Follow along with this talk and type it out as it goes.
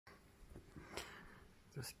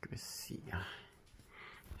Då ska vi se.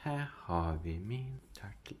 Här har vi min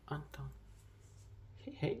turtle Anton.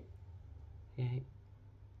 Hej hej. Hej hej.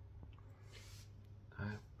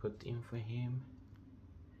 I put in for him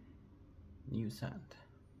new sand.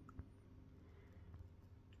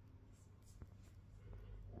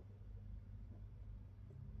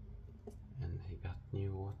 And he got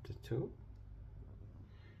new water too.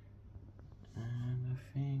 And I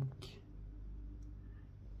think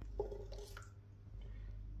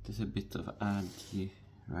there's a bit of algae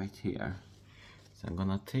right here. So I'm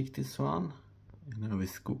gonna take this one and I will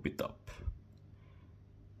scoop it up.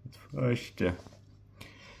 But first,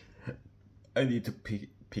 I need to pick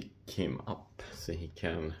him up so he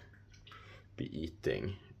can be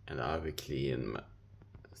eating, and I will clean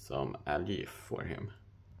some algae for him.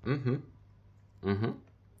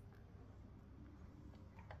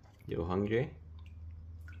 You hungry?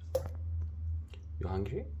 You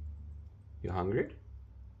hungry? You hungry?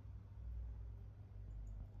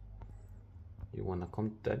 You wanna come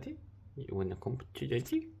to daddy? You wanna come to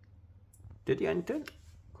daddy? Daddy Anton?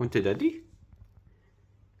 Come to daddy?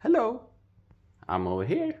 Hello! I'm over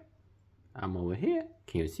here. I'm over here.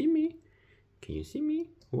 Can you see me? Can you see me?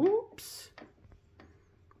 Whoops!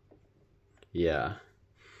 Yeah,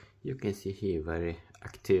 you can see here very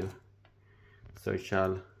active,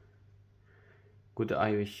 social, good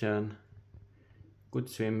eye vision, good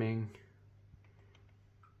swimming,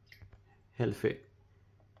 healthy.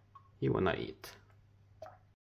 He wanna eat.